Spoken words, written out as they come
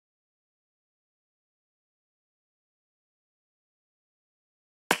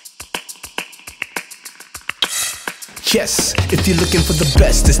Yes, if you're looking for the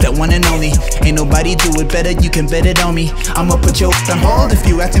best, it's that one and only. Ain't nobody do it better, you can bet it on me. I'ma put your on hold if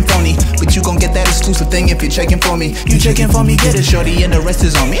you acting phony, but you gon' get that exclusive thing if you're checking for me. You checking for me, get it shorty, and the rest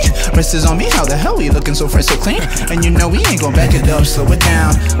is on me. Rest is on me, how the hell we looking so fresh, so clean? And you know we ain't gon' back it up, slow it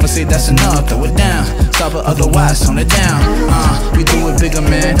down. I'ma say that's enough, throw it down. Stop it, otherwise tone it down. We do it bigger,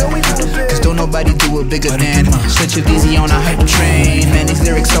 man, cause don't nobody do it bigger than. Stretch it easy on a hype train. Man, these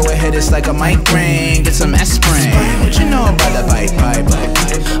lyrics so ahead, it's like a migraine. Get some aspirin. What you know about the pipe?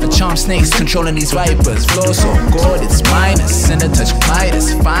 A charm snakes controlling these vipers. Flow so good, it's minus. And a touch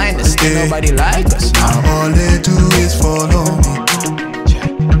Midas, finest. Ain't nobody like us. Now all they do is follow me.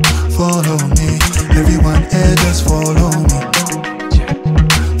 Follow me. Everyone here just follow me.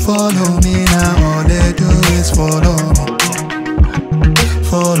 Follow me now, all they do is follow me.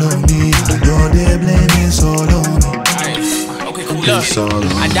 Follow me, I know they blame me, solo me. Okay, cool. Look,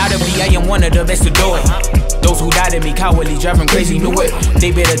 undoubtedly I am one of the best to do it. Those who doubted me, cowardly, driving crazy, knew it. They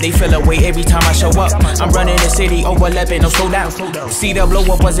bitter, they feel away every time I show up. I'm running the city, overlapping, no slow down. See the blow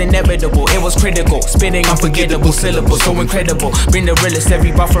up was inevitable, it was critical. Spinning unforgettable syllables, so incredible. Bring the realest,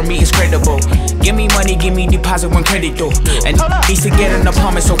 every bar from me is credible. Give me money, give me deposit when credit though. And needs to get in the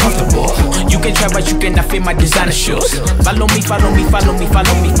palm, it's so comfortable. You can try, but you cannot fit my designer shoes. Follow me, follow me, follow me,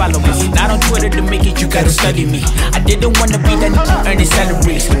 follow me, follow me. Not on Twitter to make it, you gotta study me. I didn't wanna be that earning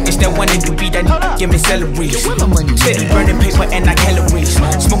salaries. Instead wanted to be that give me celery. Steady burning paper and not calories.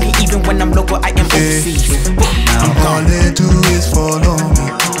 Smoking even when I'm local, I am overseas. Now all they do is follow me.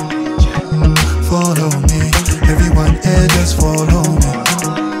 Follow me. Everyone here just follow me.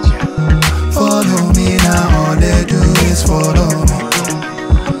 Follow me now, all they do is follow me.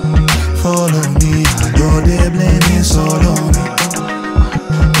 Follow me, I know they blame me, solo me.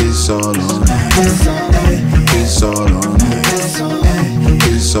 It's all on me. It's all on me. It's all on me.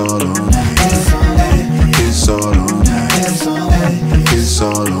 It's all on me. It's all on me. It's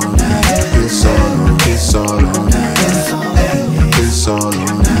all on me. It's all on me. It's all on me. It's all on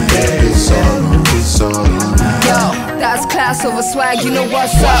me. It's all on me. Yo, that's class over swag, you know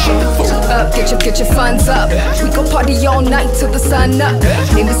what's up. Get your funds up. We go party all night till the sun up.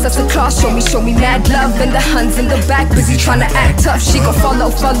 Name is Sasa Klaas, show me mad love. And the Huns in the back, busy tryna act tough. She gon' follow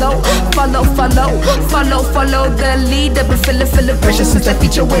the leader. But feeling pressure since I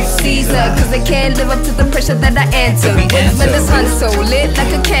feature with Caesar. Cause they can't live up to the pressure that I answer. When this Hun so lit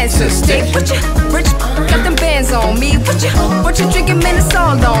like a cancer stick. Rich, got them bands on me. What you drinking, man, it's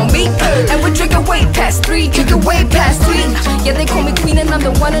all on me. And we're drinking way past 3, drinking way past 3. Yeah, they call me queen and I'm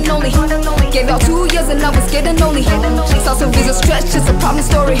the one and only. Gave out 2 years and I was getting lonely. Sasa Veezo stretch, it's a problem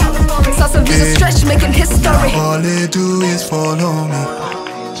story. Sasa Veezo stretch, making history. All they do is follow me.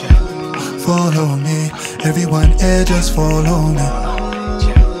 Follow me. Everyone here just follow me.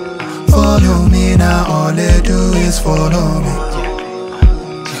 Follow me now, all they do is follow me.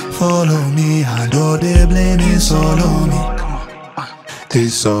 Follow me, I know they blame me, solo me.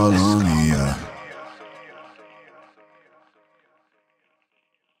 It's all on me, yeah.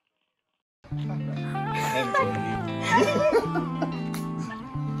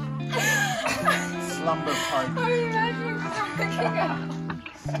 Slumber party.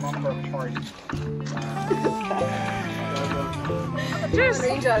 Slumber party. Cheers!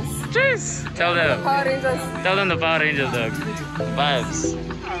 Rangers. Cheers! Tell them. Power Rangers. Tell them the Power Rangers, dog. Vibes.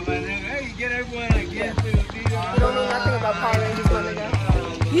 You don't know nothing about Power Rangers, my nigga.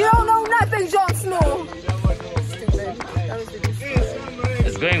 You don't know nothing, Jon Snow. Stupid. That was ridiculous.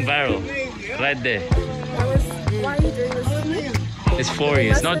 It's going viral. Right there. Why are you doing this? It's for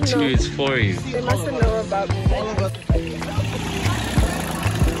you. It's not to you, it's for you. They mustn't know about me.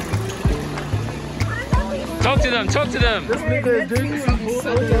 Talk to them, talk to them. This nigga is doing this.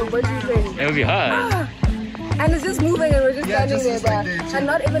 Okay, what do you think? It will be hard. And it's just moving and we're just standing there, but and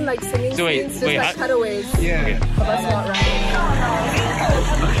not even like singing So wait, scenes, just like cutaways. Yeah. Okay. But that's not right.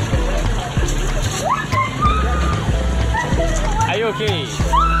 Are you okay?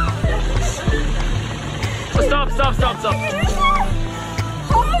 Oh, stop.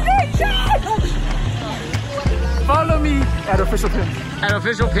 Oh my God! Follow me at official Pimz. At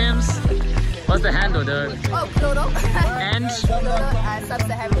official Pimz. What's the handle, dog? Oh, Glotto. And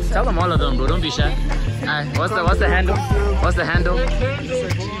Glotto. tell them all of them, bro. Don't be shy. Alright, what's the handle? What's the handle?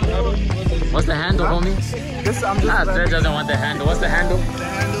 What's the handle, homie? Dred doesn't want the handle. What's the handle?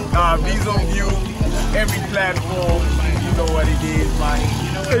 Veezo View, every platform. You know what it is, man.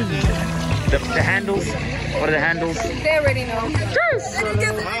 The handles? What are the handles? They already know. Cheers!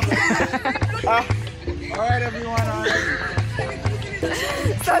 Alright, everyone.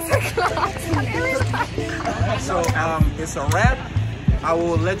 Sasa Klaas. So, it's a wrap. I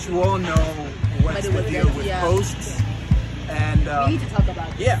will let you all know what's the deal with posts. we need to talk about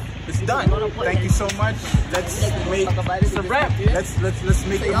it. Yeah, it's done. Thank you so much. Let's make It's a wrap. let's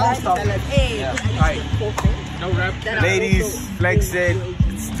make the most of it. Hey, Alright. No wrap. Ladies, Flex said,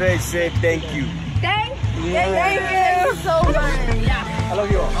 Stretch said thank you. thank you so much. I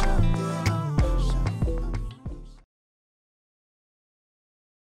love you all.